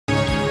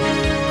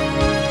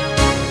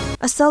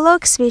A solo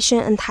exhibition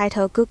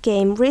entitled Good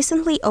Game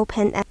recently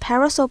opened at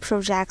Parasol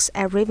Projects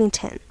at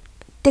Rivington.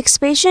 The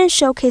exhibition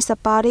showcased a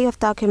body of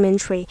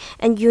documentary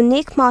and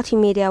unique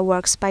multimedia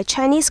works by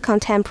Chinese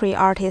contemporary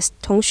artist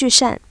Tongxu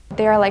Shan.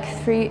 There are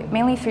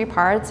mainly three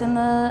parts in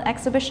the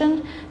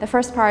exhibition. The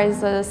first part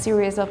is a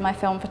series of my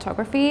film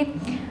photography.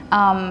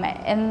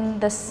 In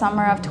the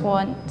summer of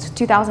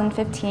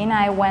 2015,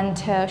 I went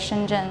to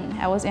Shenzhen.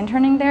 I was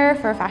interning there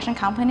for a fashion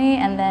company,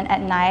 and then at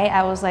night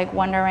I was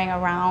wandering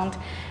around,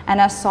 and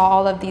I saw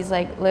all of these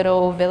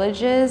little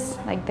villages.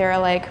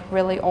 They're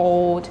really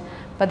old,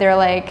 but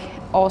they're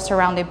all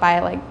surrounded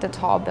by the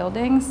tall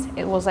buildings.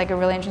 It was a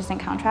really interesting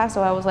contrast,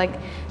 so I was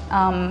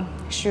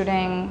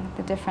shooting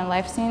the different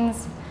life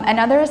scenes.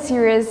 Another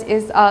series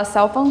is a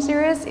cell phone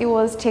series. It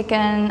was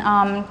taken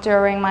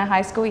during my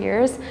high school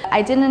years.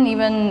 I didn't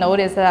even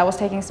notice that I was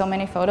taking so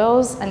many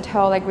photos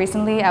until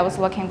recently I was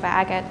looking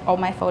back at all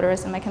my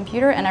photos in my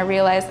computer, and I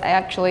realized I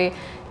actually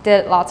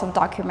did lots of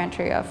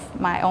documentary of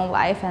my own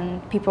life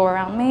and people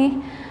around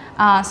me.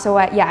 So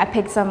I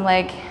picked some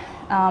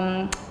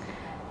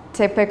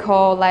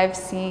typical life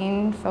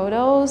scene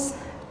photos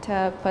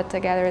to put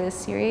together this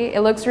series. It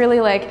looks really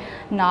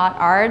not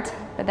art,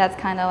 but that's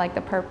kind of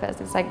the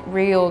purpose. It's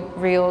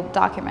real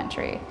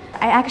documentary.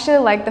 I actually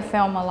like the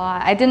film a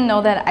lot. I didn't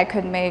know that I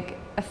could make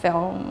a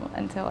film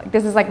until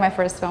this is my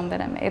first film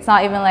that I made. It's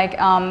not even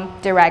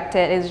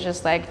directed, it's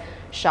just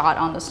shot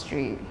on the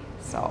street.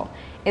 So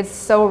it's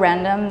so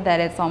random that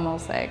it's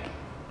almost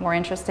more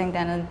interesting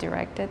than a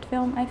directed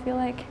film, I feel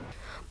like.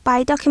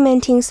 By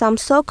documenting some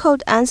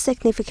so-called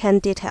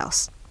insignificant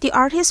details, the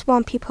artists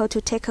want people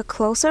to take a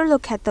closer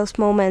look at those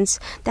moments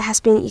that has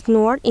been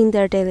ignored in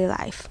their daily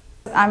life.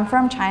 I'm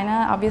from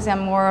China. Obviously, I'm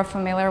more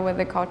familiar with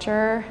the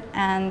culture,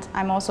 and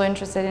I'm also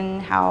interested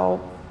in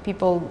how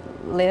people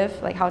live,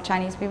 how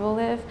Chinese people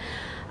live.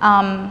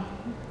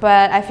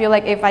 But I feel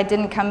if I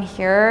didn't come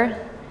here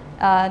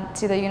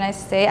to the United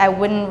States, I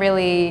wouldn't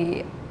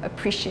really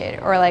appreciate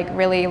or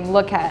really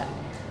look at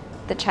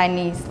the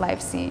Chinese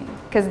life scene,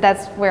 because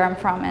that's where I'm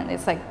from and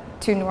it's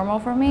too normal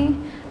for me.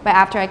 But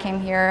after I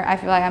came here, I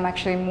feel I'm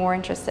actually more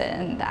interested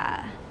in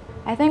that.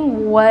 I think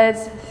what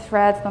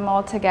threads them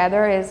all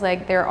together is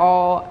they're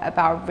all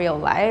about real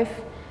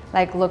life.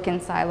 Look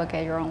inside, look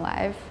at your own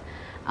life.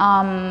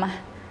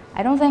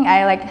 I don't think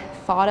I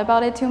thought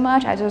about it too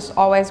much. I just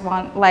always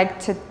want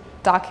to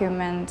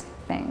document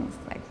things,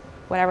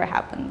 whatever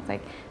happens,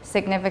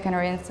 significant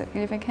or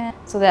insignificant,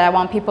 so that I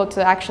want people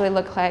to actually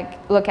look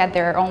at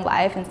their own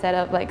life instead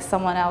of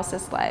someone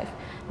else's life,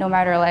 no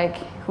matter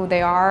who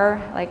they are,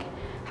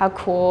 how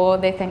cool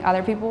they think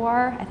other people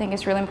are. I think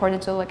it's really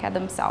important to look at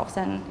themselves,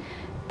 and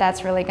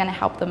that's really going to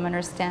help them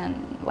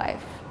understand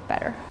life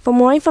better. For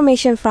more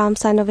information from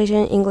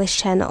Sinovision English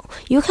channel,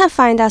 you can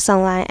find us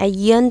online at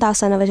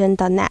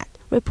en.sinovision.net.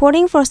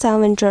 Reporting for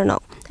Sinovision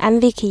Journal,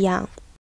 I'm Vicky Yang.